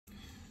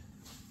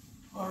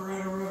All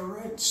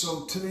right.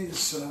 So today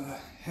is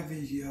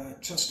heavy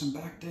chest and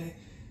back day.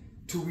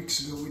 2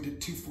 weeks ago we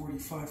did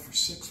 245 for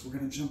 6. We're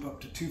going to jump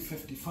up to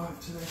 255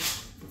 today.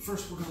 But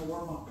first we're going to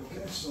warm up,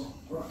 okay? So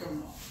rock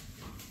and roll.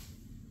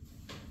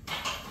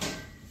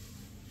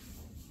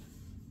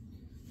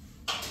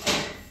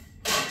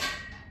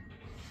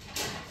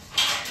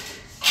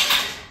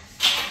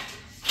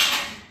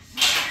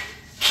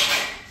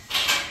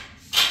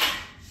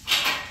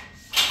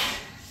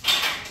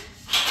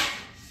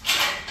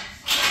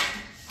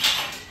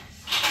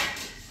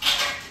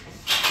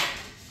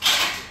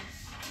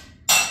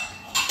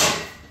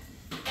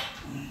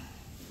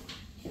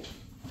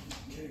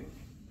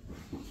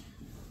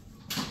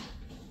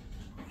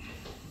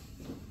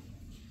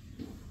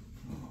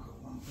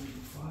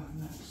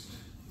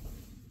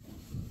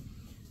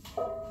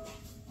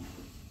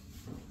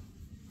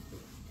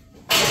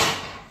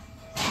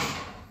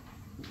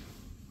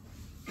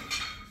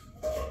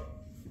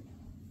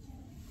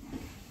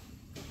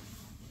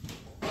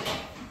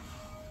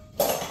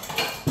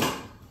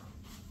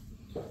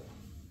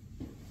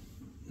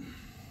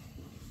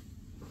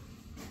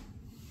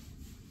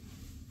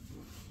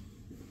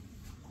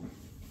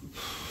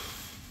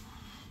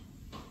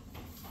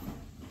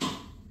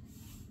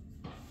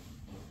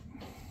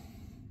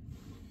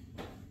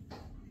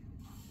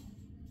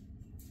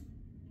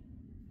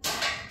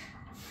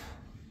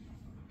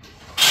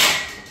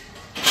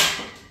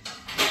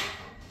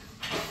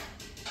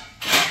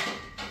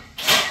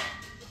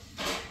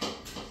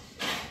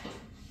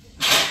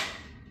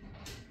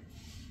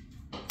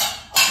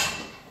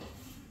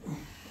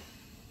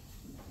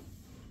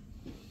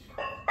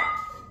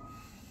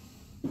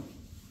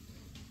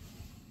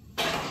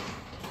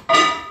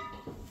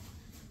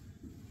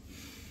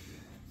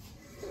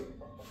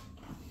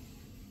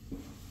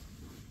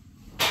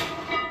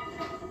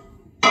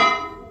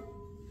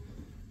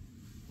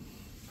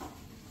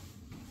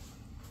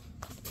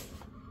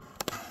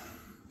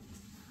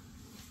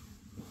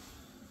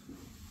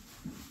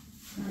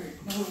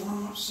 Another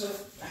warm-up set.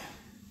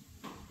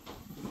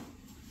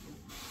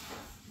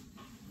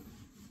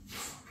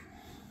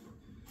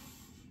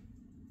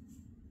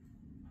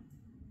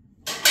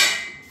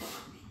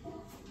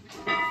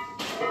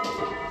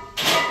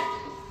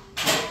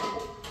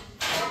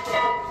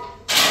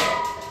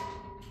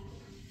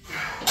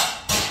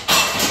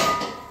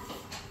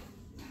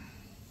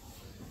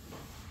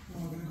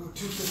 We're going to go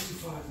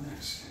 255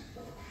 next.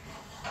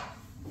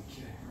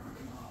 Okay, rock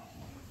and roll.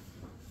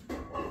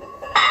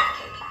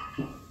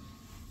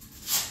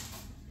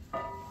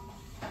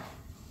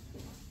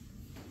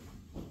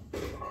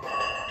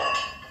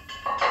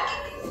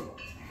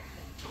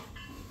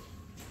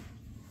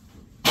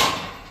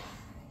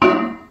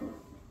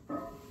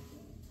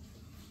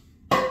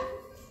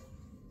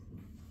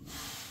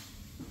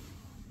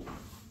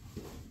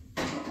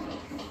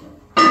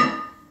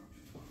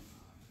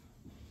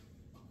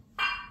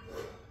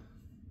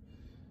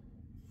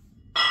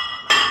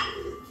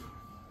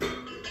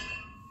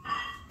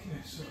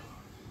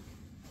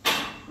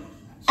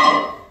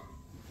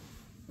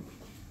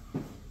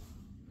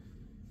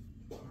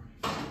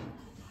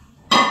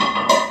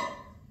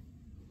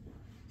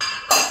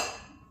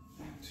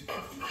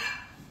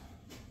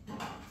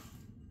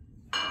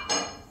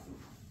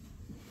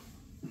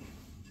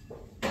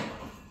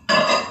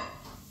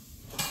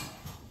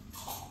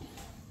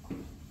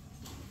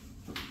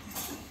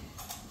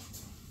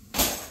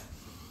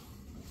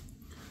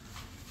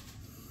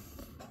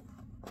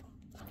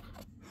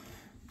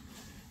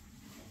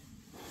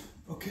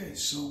 Okay,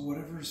 so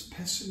whatever's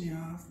pissing you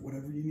off,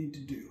 whatever you need to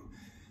do,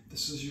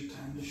 this is your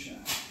time to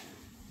shine.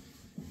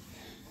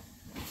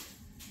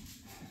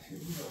 Here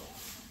we go.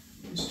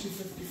 Here's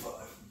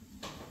 255.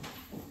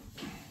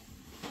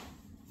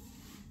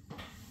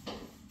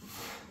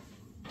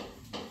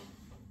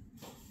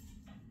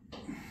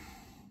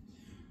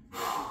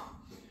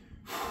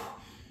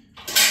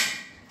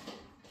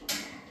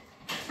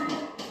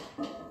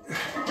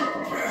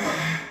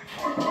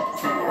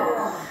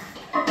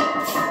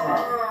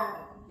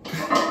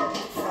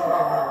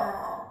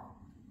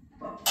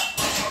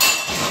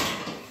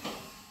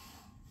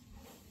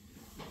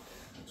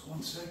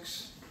 That's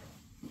 1-6.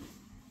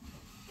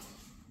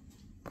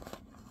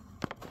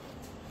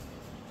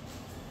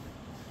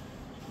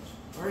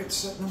 All right,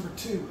 set number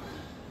 2.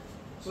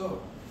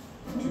 So,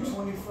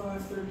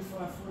 225,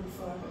 35,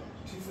 45, up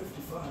to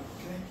 255,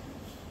 okay?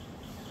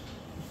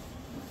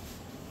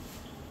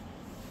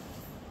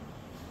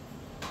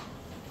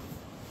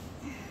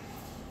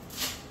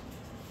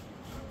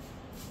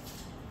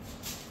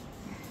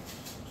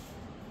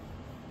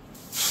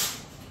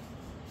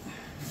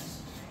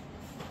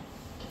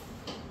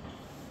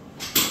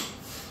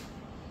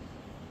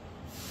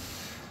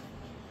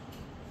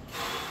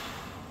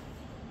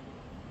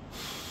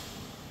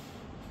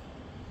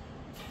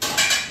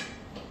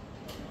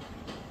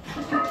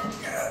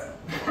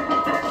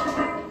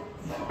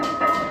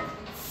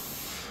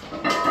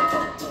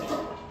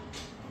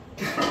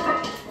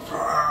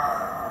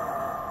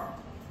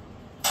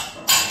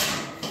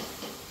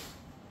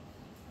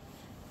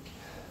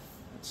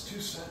 That's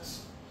 2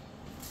 sets.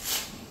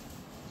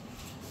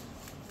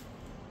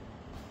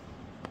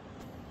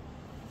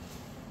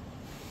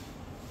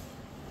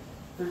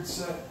 Third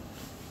set.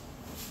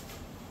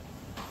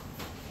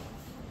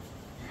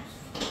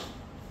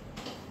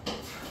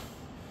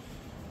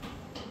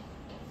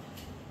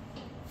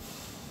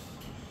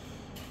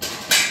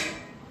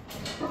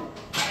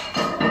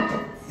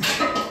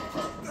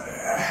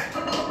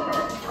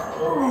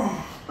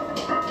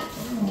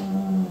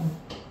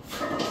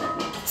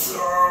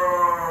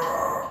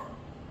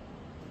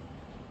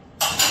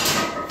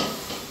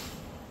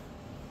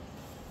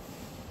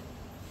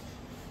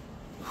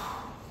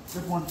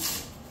 Good one.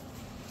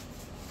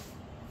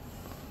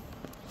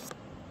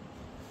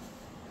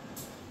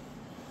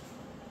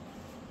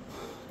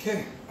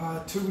 Okay,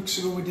 2 weeks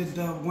ago we did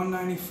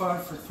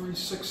 195 for 3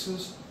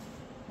 6s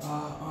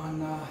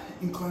on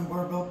incline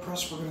barbell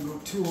press. We're going to go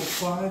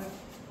 205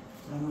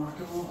 and rock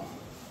and roll.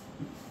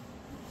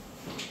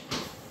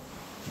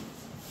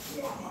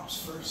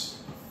 Warm-ups first.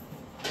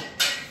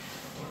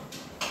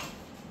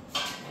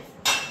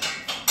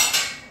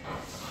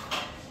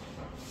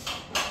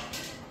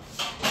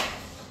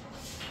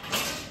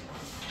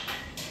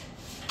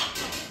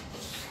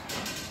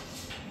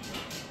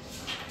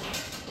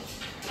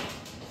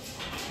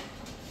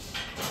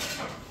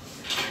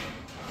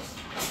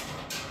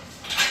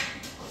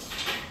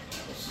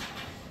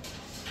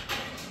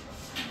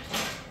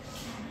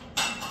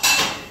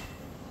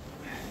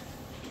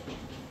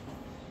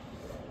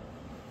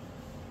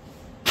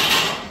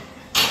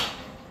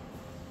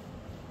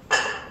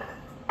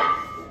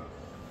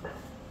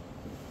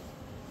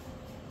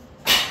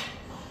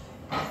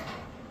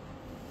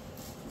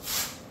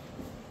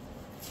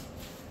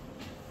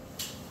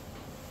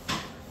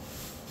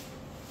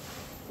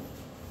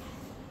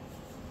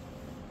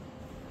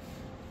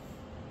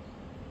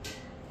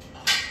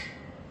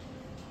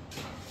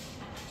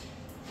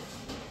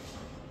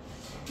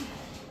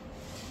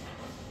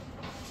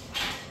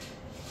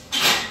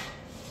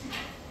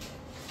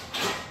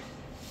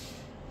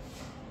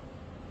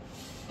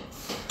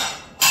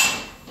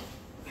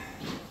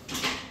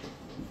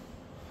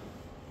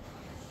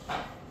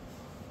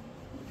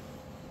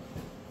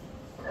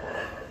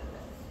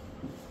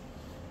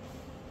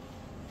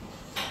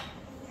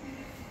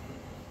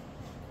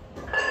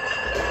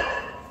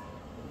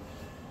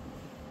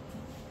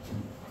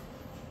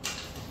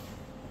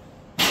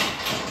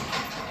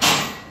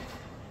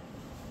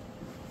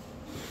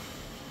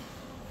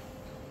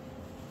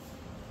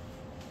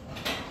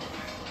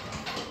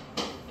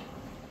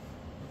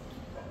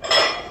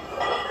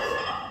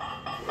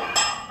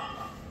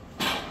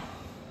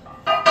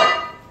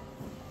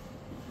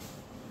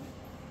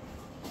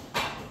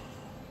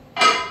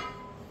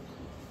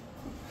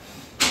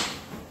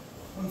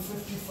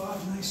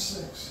 Nice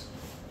 6.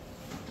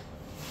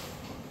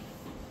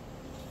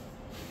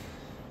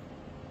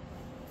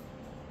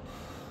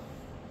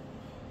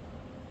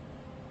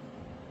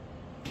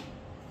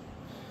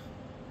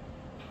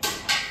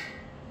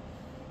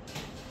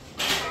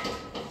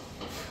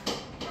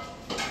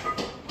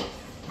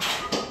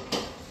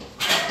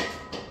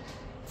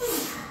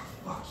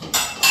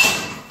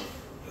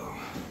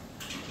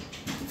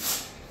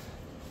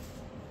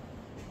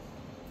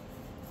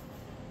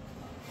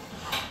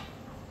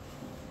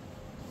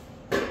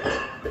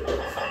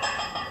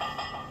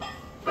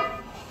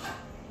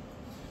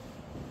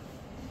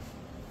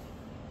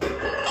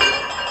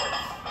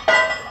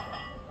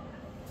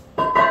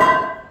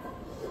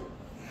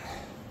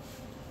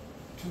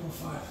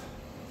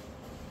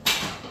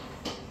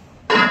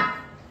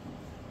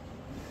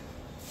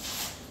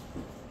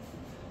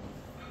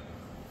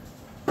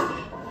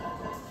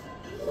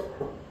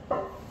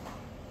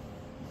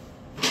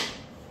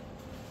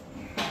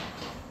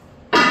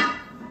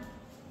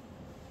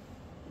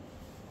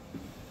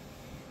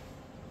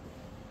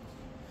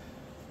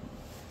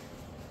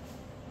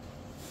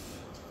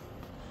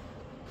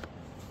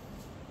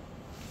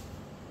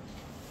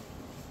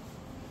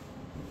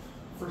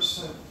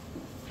 First set.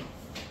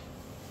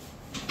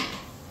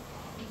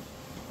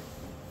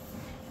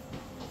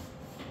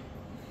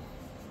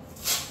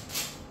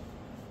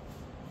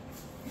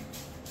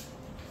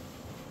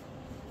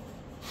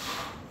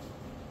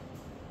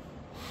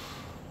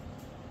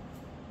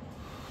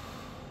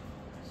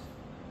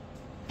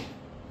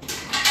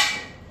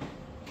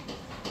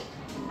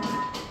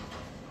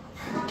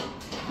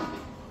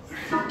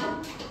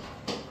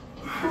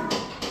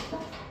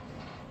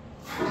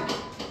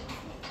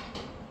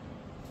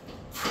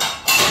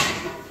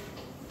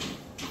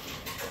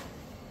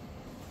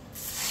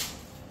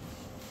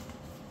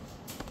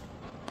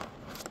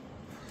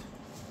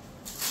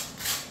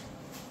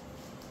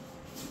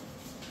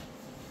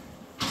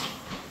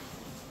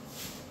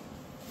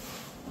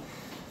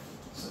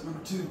 Number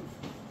 2.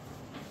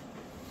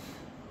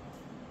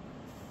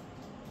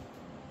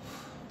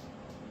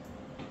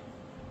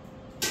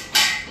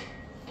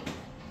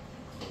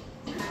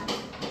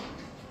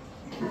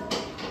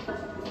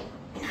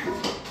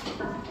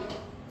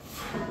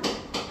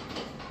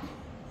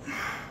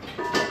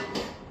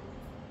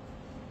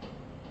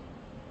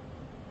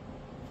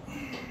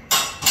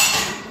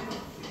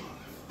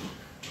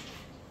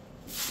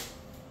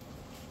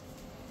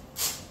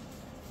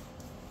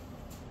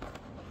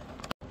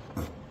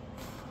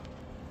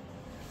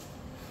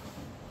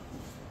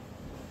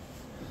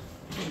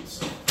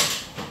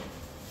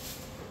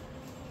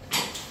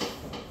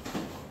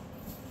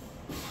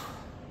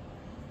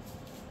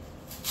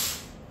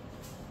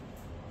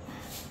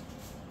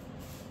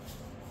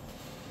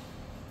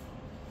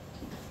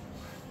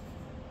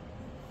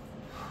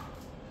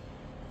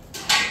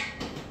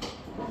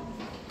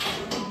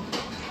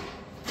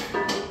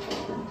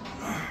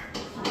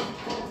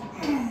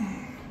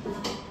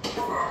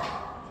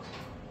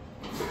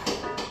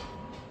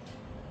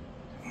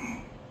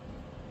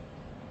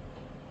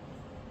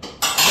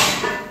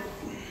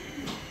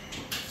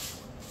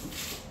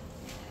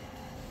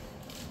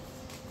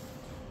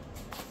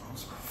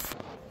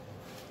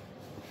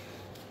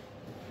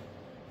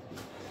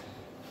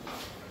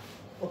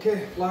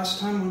 Okay,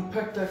 last time on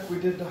pec deck we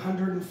did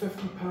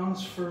 150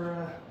 pounds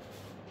for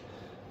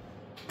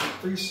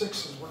 3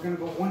 6s. We're gonna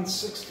go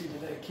 160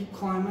 today. Keep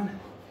climbing.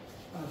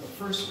 But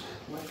first,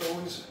 like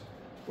always,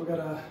 we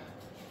gotta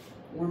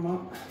warm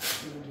up.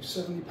 We're gonna do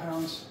 70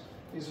 pounds.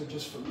 These are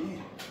just for me.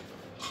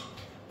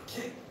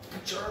 Okay,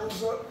 put your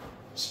arms up,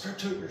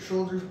 stretch out your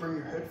shoulders, bring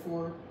your head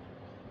forward.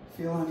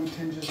 Feel any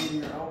tinges in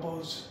your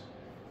elbows,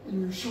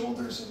 in your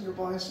shoulders, in your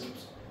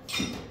biceps,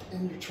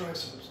 in your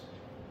triceps.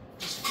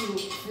 Just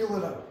feel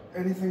it out.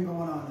 Anything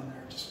going on in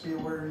there, just be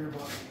aware of your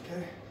body,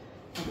 okay?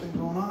 Nothing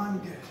going on,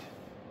 good.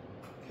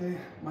 Okay,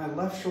 my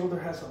left shoulder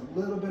has a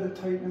little bit of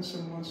tightness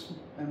in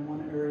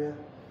one area.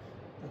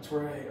 That's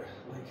where I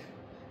like,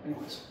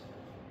 anyways.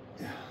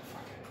 Yeah,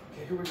 fuck it.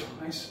 Okay, here we go,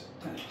 nice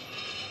 10.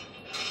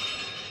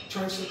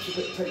 Triceps a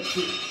bit tight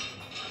too.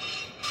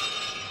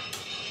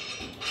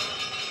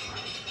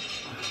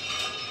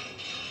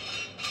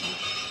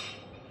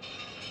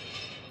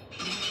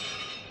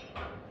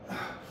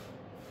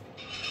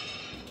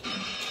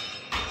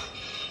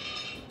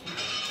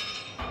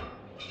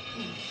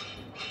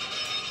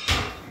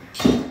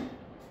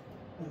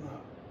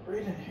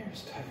 Right in here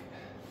is tight.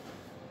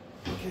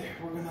 Okay,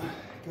 we're gonna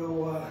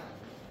go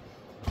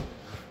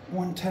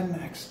 110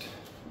 next.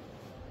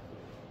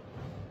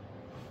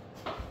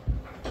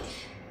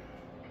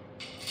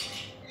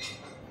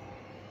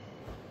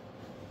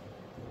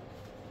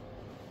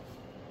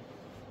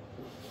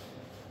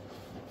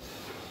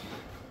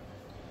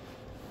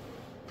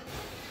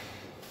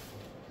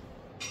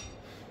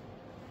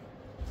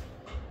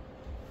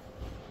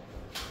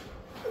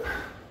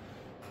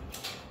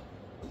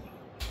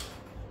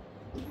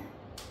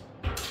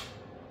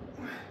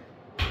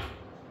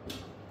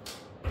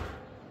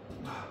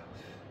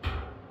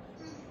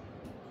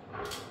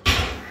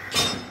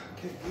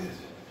 Okay, good.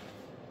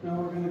 Now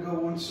we're going to go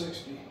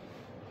 160.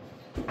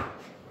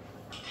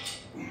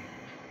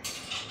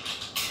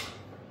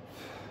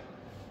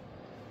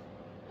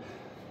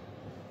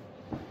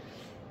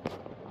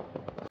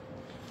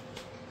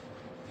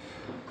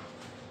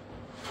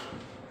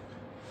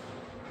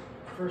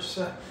 First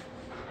set.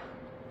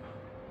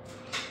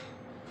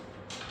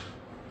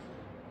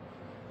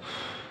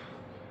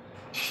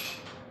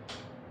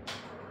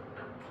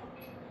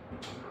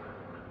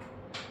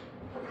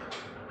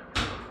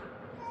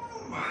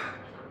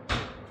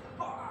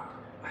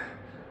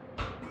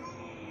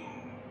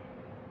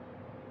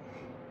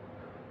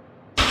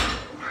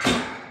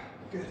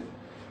 Good.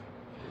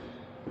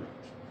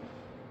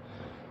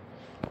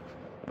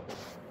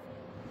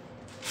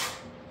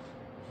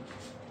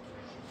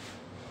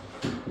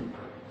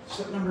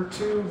 Set number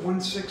 2,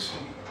 160.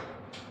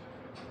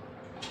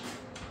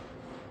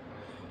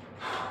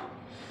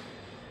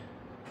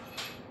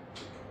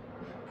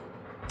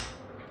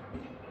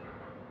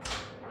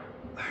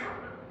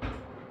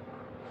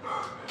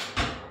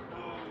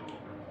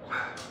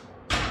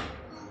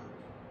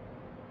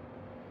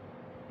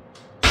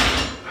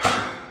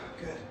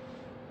 Good.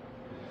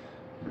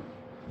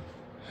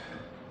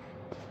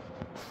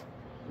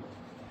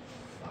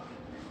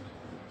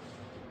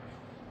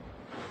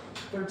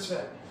 Third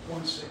set,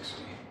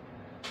 160.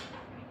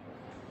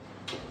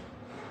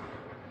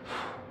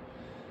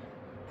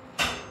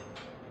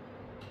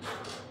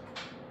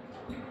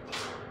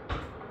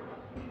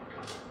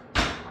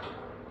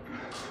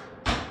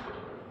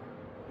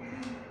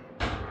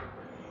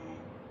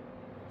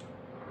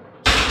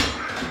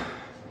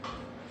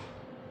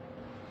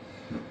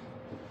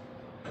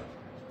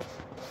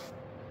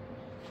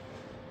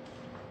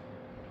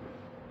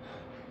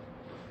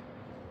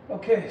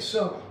 Okay,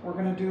 so we're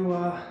going to do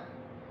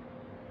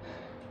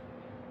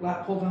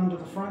lat pull down to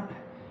the front.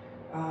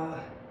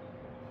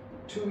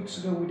 2 weeks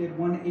ago we did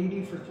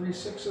 180 for 3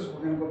 6s.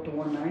 We're going to go up to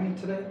 190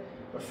 today,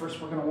 but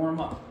first we're going to warm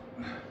up.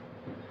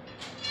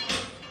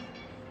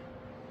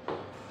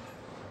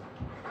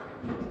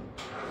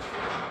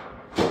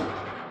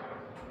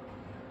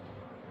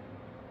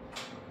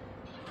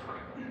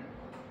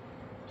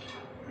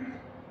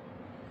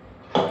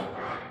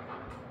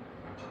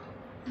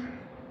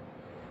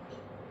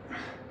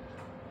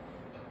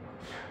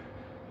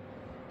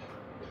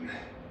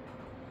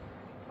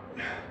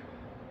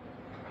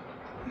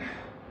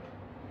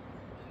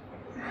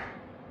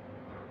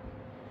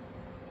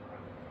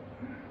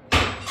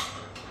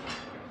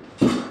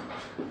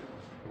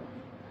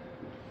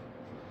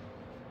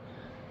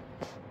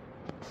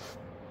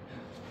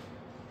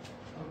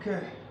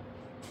 Okay,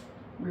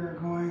 we are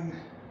going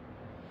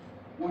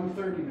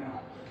 130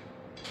 now.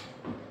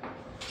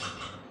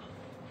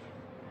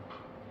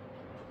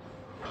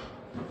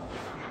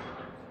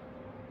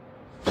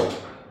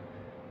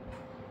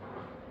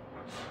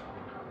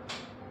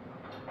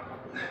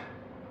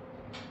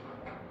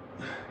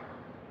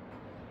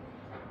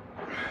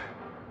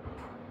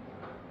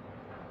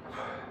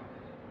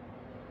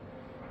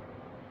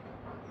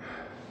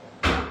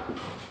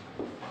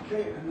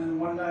 Okay, and then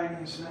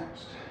 190 is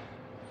next.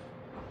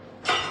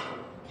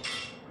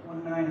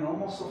 190,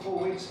 almost a full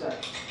weight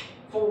stack.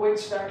 Full weight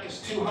stack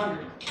is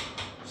 200.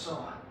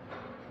 So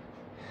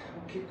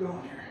we'll keep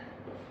going here.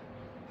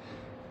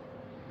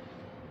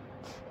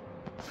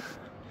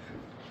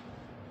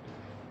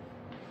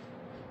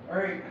 All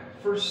right,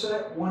 first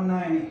set,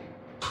 190.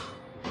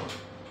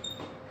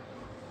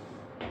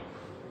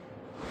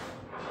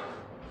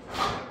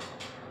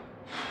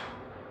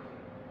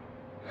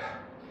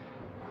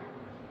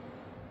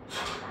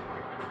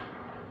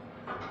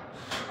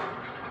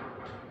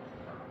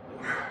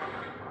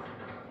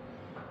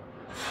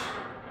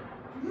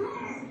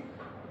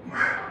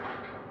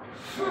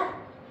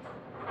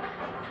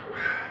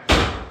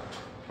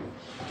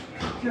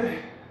 Okay.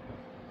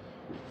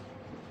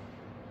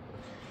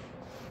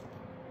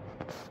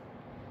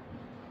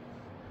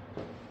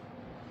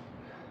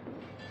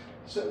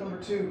 Set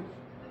number 2.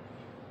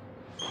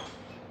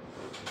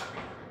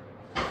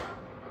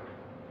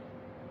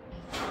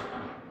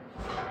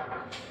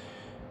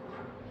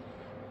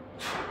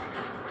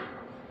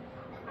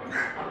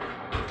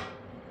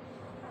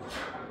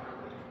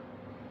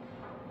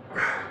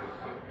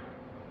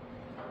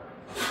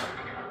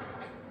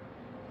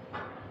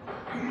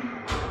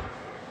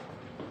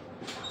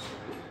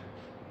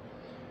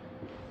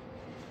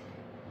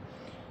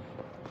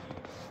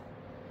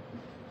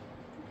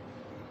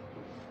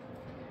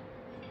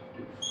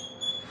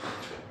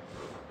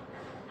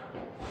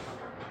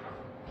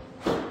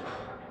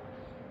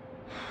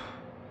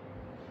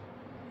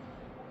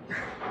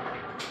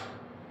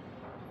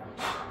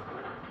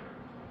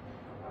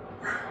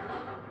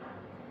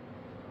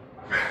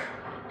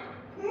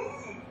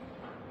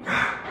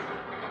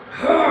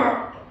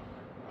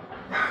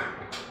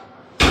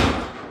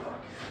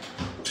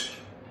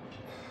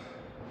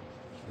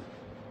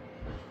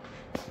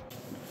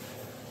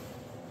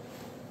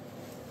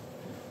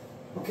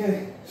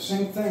 Okay,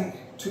 same thing.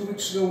 2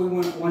 weeks ago we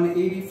went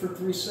 180 for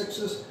 3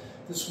 6s.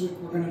 This week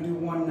we're going to do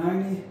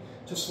 190,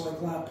 just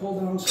like lat pull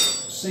downs,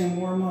 same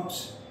warm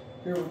ups.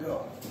 Here we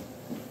go.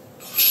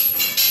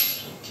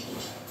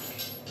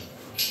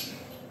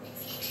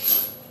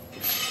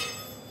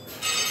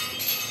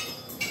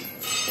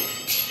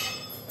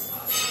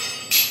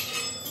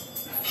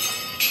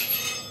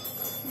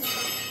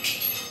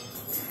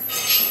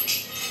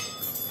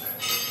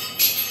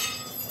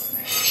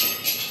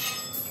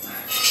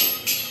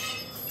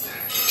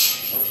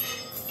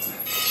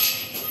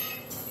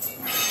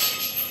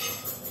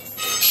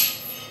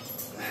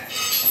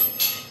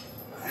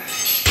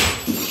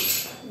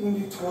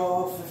 Maybe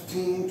 12,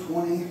 15,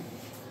 20,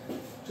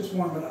 just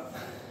warm it up.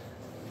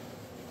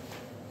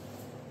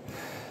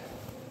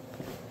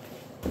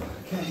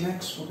 Okay,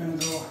 next we're going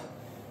to go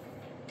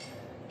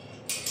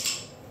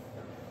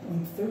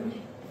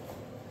 130.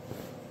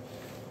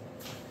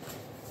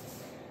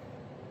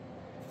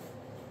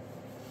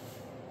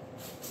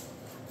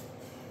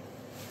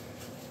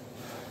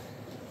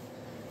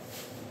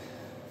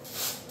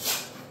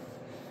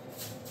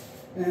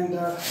 And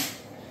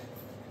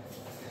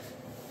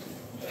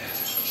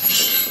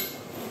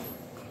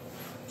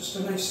just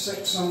a nice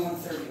 6 on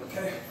 130,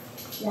 okay?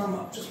 Warm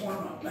up, just warm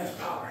up, nice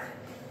power.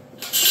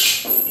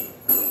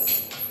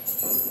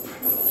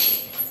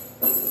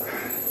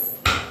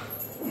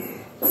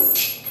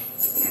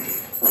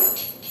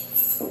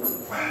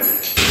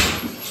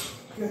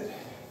 Good.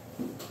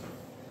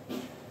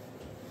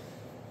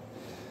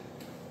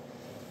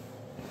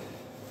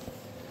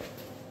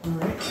 All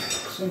right,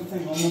 same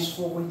thing, almost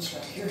full weight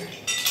stack here.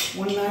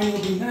 190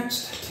 will be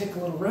next, take a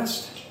little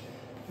rest,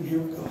 and here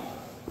we go.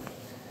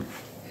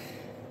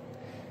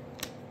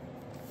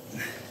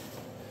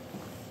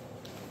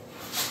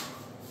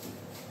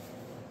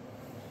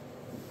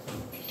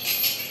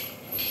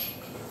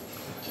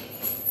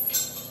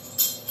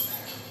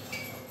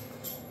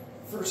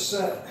 First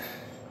set.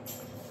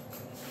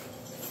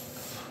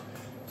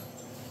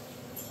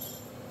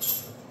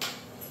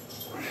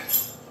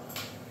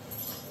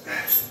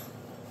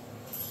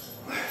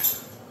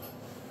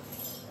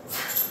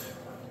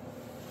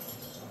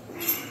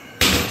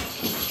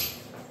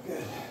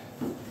 Good.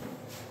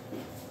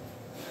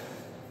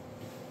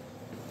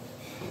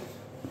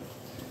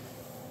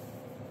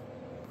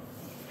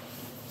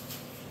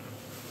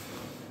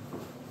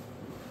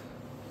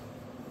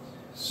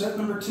 Set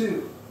number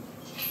 2.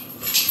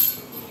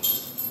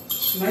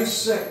 Nice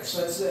 6,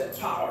 that's it,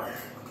 power.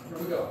 Here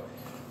we go.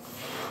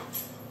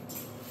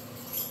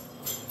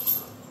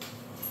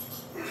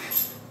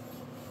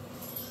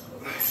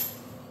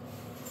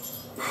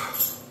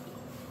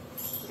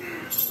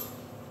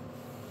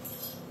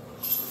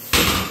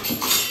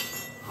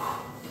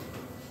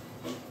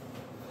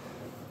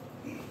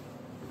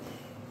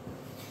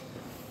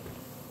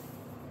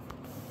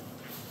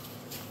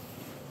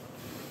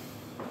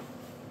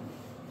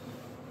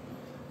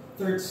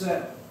 Third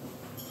set.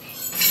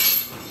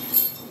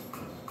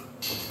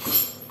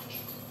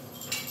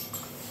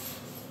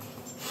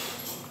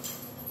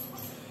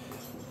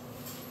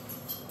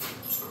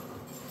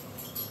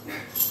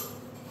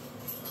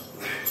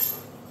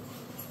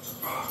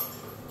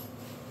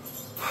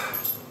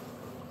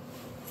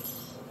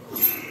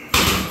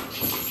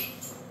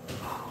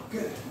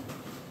 Good.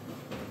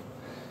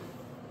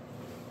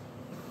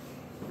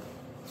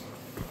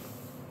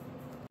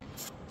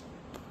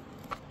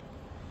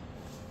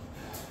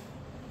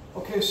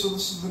 Okay, so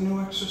this is the new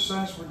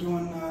exercise. We're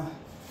doing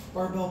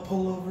barbell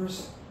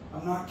pullovers.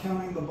 I'm not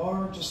counting the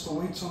bar, just the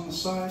weights on the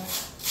side.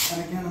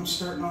 And again, I'm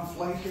starting off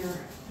light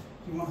here.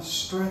 You want to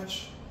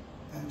stretch,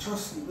 and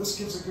trust me, this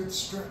gives a good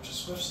stretch,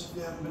 especially if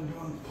you haven't been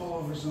doing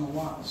pullovers in a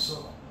while.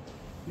 So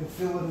you'll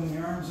feel it in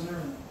the arms and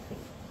everything.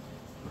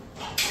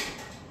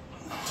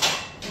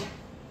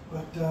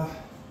 But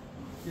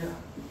yeah.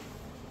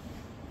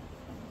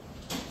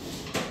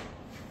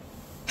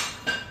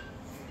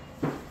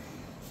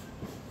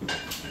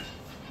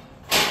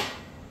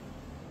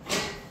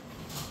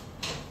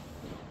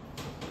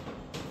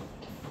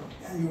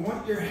 And you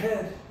want your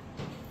head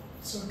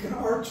so it can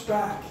arch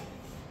back.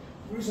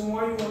 The reason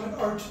why you want it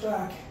arch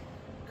back,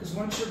 because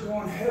once you're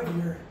going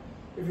heavier,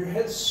 if your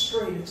head's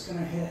straight, it's going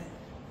to hit.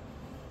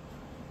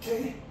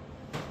 Okay?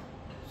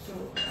 So,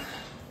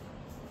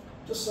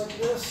 just like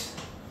this.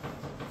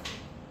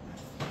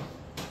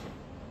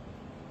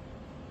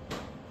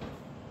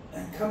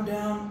 And come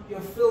down.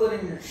 You'll feel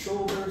it in your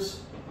shoulders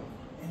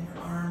and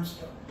your arms.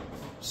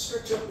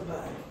 Stretch up the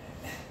back.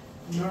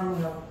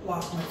 Normally I'll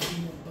lock my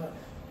feet in, but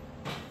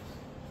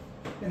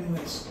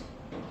anyways.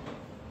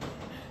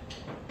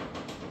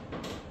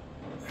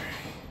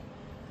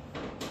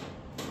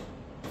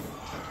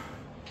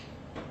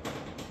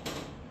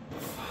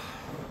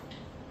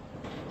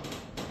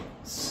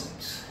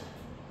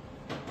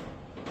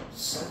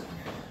 7,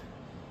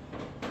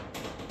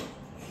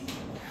 8,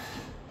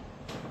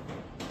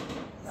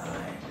 9,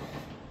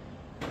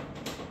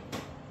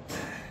 10,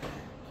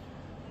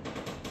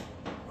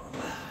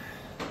 11,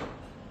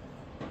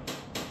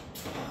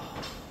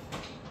 12,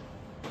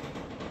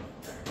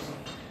 13,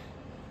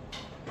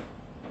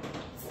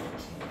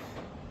 14,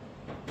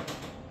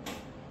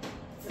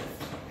 15.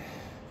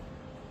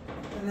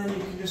 And then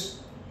you can just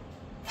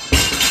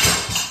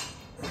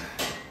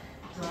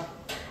drop.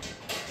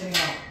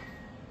 Anyhow,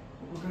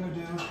 what we're going to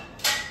do,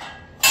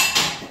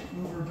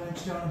 move our bench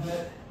down a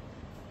bit,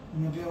 and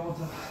you'll be able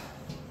to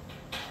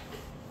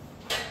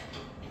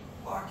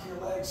lock your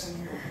legs in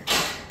here.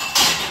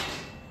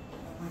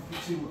 That might be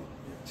too low.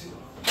 Yeah, too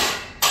low.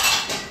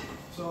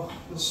 So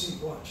you'll see,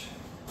 watch.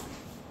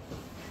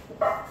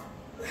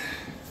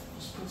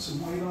 Just put some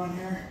weight on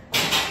here.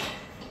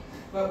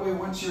 That way,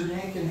 once you're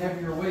yanking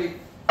heavier weight,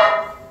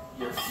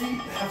 your feet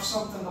have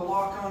something to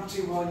lock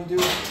onto while you do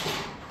it.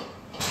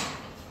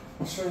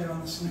 I'll show you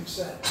on this next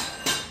set.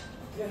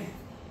 Okay.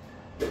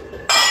 So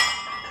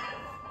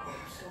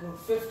we'll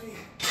 50.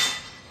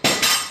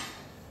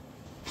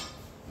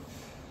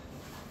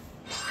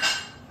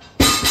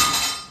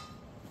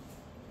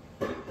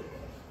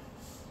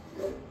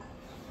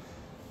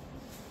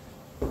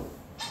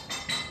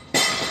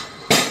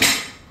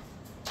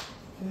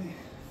 Okay,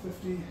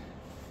 50.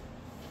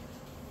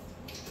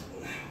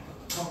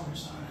 Put the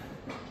collars on.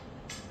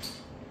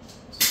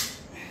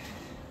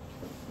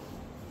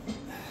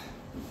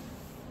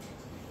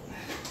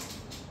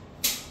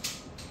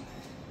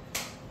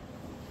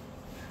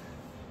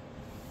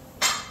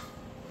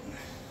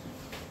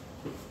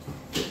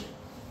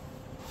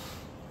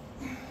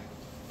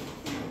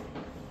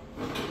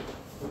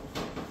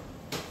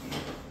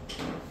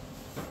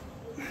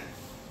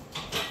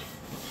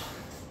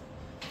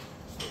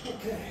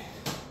 Okay.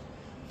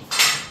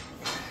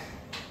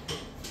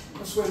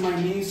 This way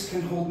my knees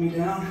can hold me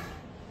down.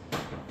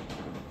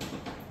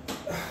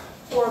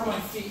 Or my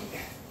feet,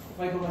 if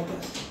I go like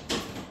this.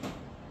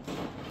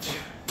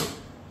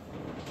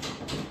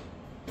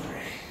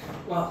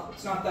 Well,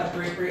 it's not that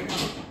great right now.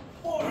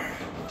 4,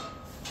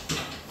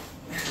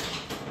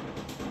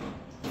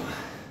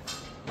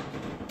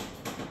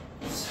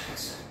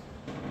 6,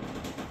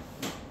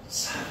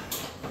 7,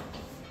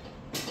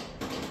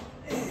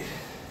 8,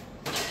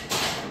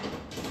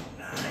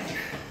 9,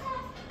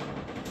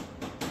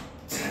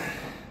 10,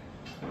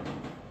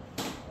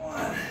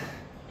 1,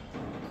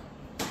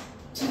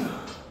 2,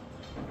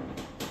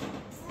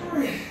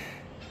 3,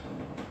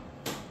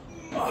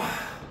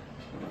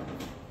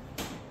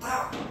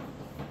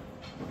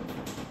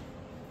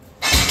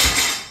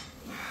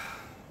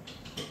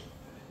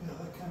 yeah,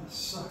 that kind of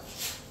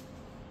sucks.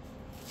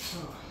 So,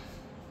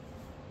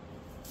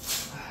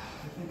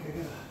 I think I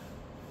gotta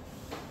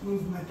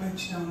move my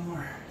bench down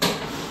more.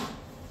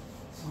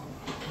 So,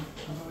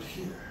 about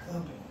here,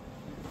 that'll be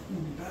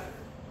better.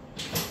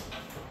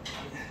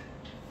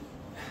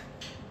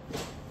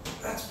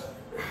 That's better,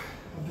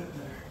 a bit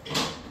better.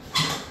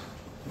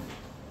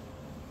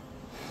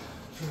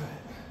 Try it.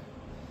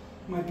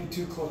 Might be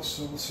too close,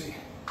 so we'll see.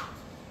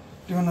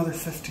 Do another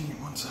 15,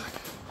 1 sec.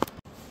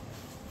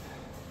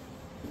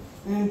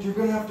 And you're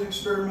gonna have to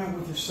experiment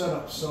with your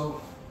setup.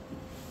 So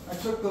I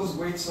took those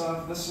weights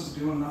off. This is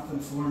doing nothing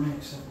for me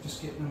except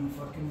just getting in the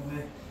fucking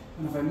way.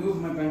 And if I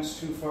move my bench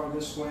too far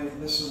this way,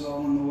 this is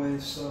all in the way.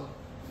 So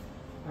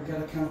I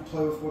gotta kind of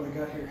play with what I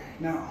got here.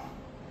 Now,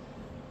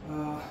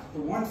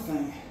 the one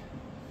thing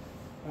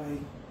I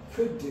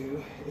could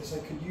do is I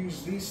could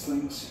use these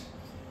things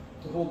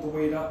to hold the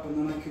weight up, and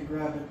then I could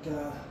grab it.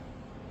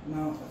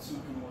 No, that's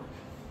not gonna work.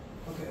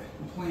 Okay,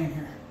 I'm playing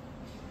here.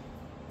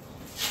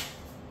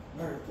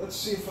 Alright, let's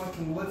see if I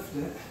can lift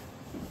it.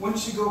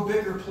 Once you go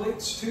bigger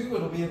plates too,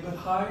 it'll be a bit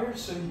higher,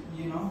 so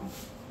you know.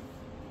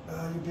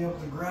 you'll be able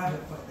to grab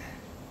it, but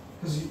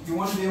because you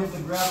want to be able to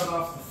grab it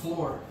off the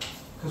floor.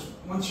 Because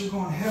once you're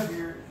going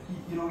heavier,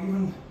 you know,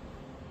 even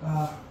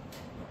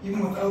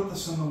without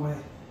this in the way,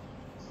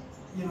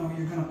 you know,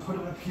 you're going to put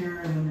it up here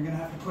and then you're going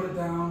to have to put it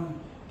down and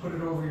put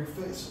it over your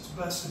face. It's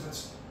best if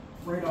it's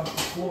right off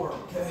the floor,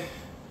 okay?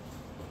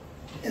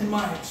 In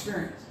my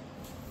experience.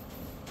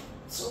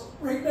 So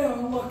right now,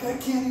 look, I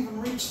can't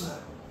even reach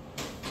that.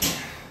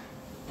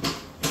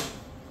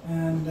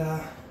 And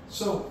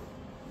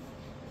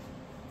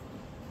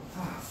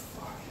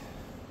fuck.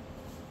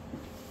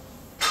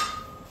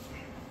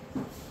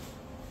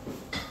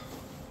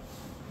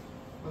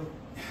 But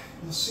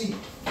you'll see,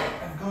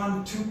 I've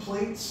gone 2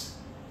 plates.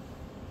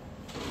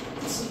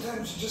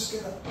 Sometimes you just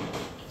gotta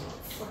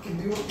fucking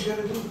do what you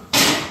gotta do.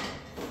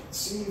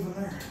 See, even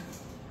there.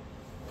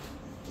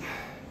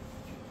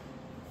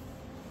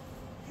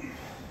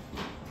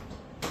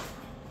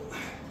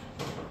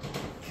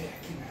 Okay,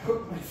 I can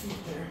hook my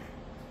feet there.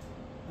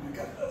 I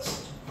got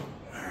this.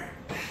 Alright.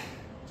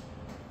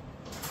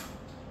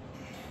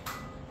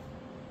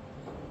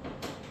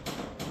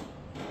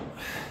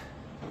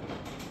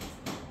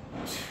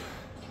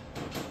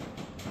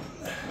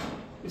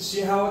 You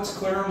see how it's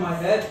clear on my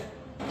head?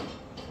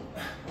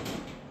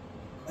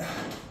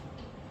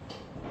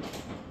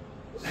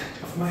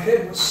 If my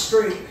head was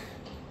straight,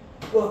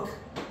 look,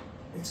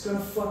 it's gonna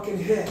fucking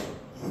hit.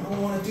 You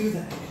don't want to do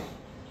that.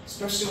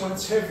 Especially when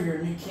it's heavier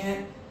and you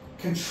can't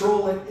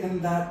control it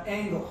in that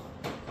angle.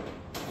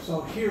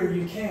 So here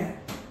you can.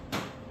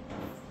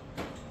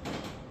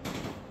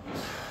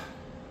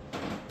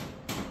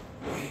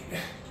 Eight,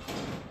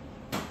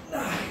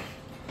 9,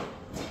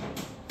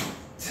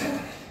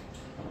 10,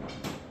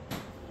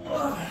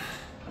 11,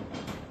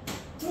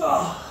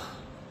 12,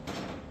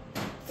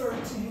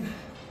 13,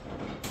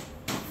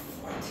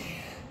 14.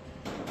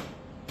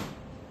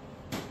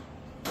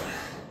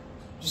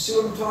 You see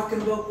what I'm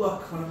talking about?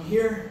 Look, when I'm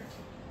here,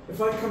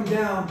 if I come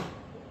down,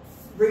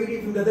 right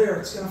even to there,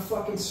 it's going to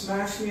fucking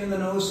smash me in the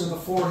nose or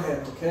the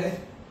forehead, okay?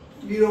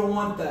 You don't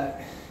want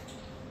that.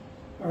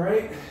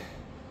 Alright?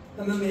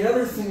 And then the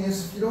other thing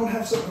is, if you don't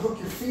have something to hook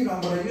your feet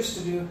on, what I used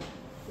to do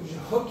is you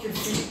hook your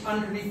feet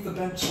underneath the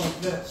bench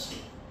like this.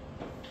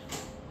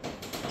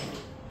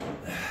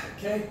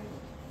 Okay?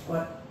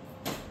 But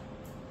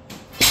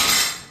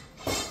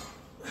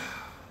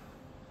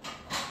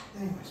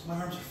anyways, my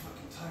arms are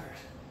fucking tired.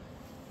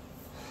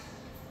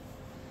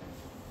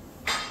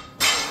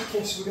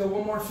 Okay, so we got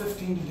one more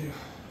 15 to do.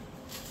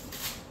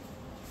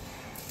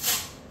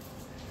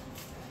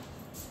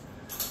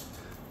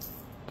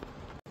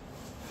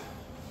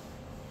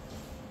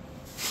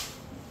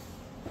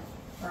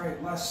 All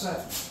right, last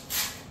set.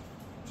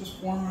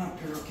 Just warming up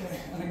here, okay?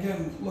 And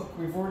again, look,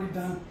 we've already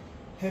done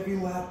heavy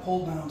lat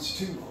pull downs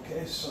too,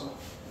 okay? So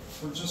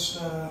we're just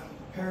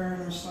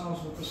pairing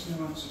ourselves with this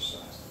new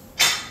exercise.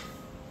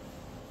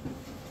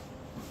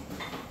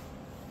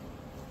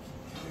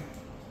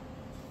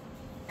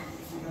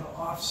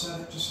 Offset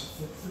it just to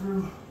fit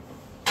through.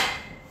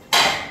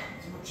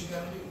 Do what you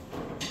gotta do.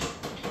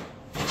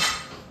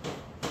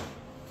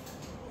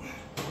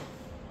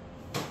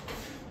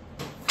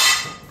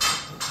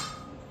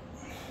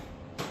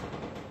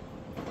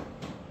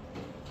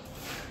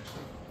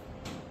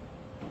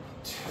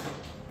 Two,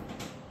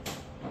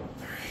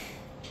 3,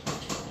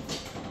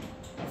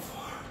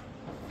 4,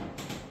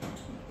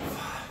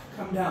 5.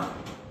 Come down.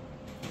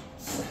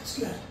 That's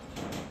good.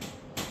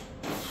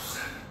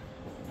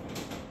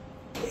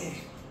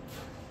 8,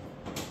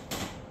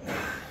 9,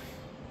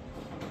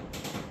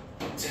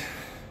 10,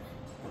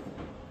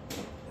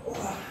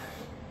 11,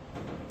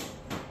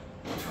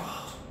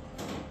 12,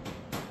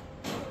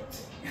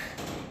 13,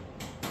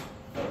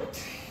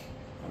 14,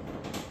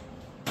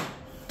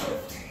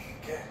 15.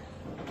 Okay.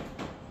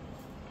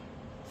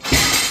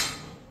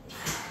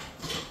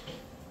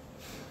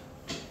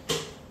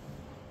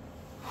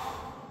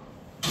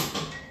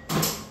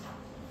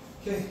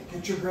 Okay,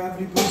 get your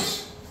gravity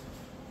boots.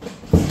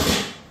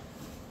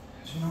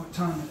 You know what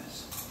time it is.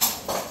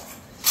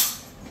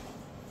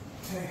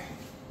 Okay.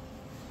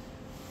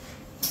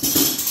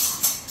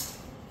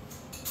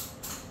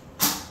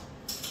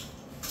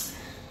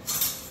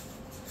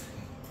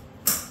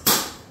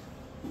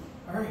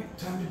 All right,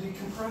 time to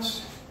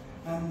decompress,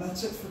 and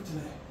that's it for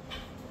today.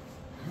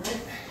 All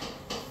right.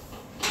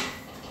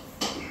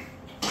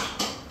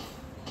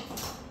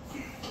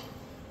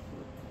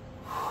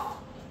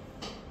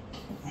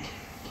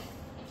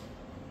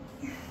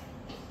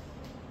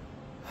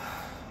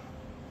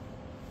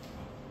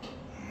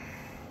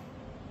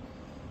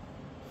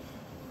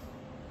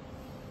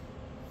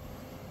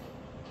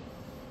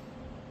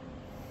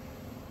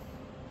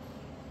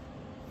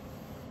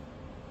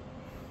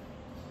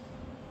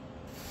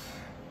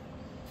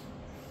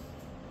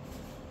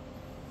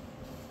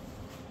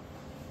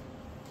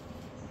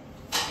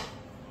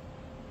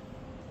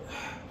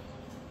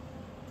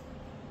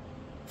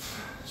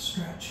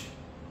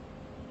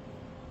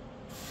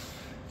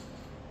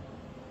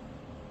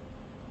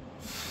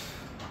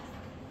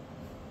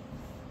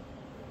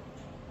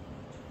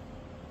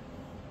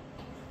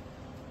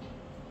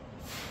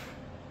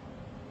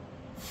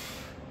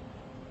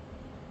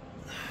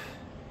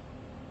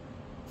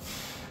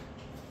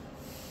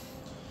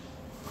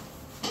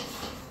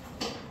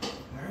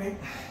 right.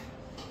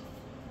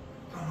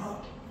 Come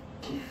up.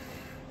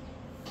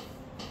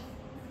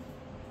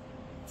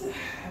 And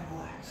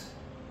relax.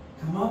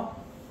 Come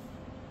up.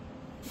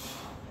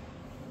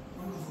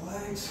 Wiggle the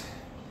legs.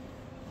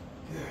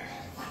 Good.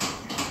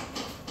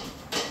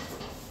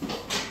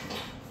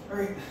 All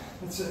right,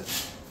 that's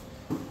it.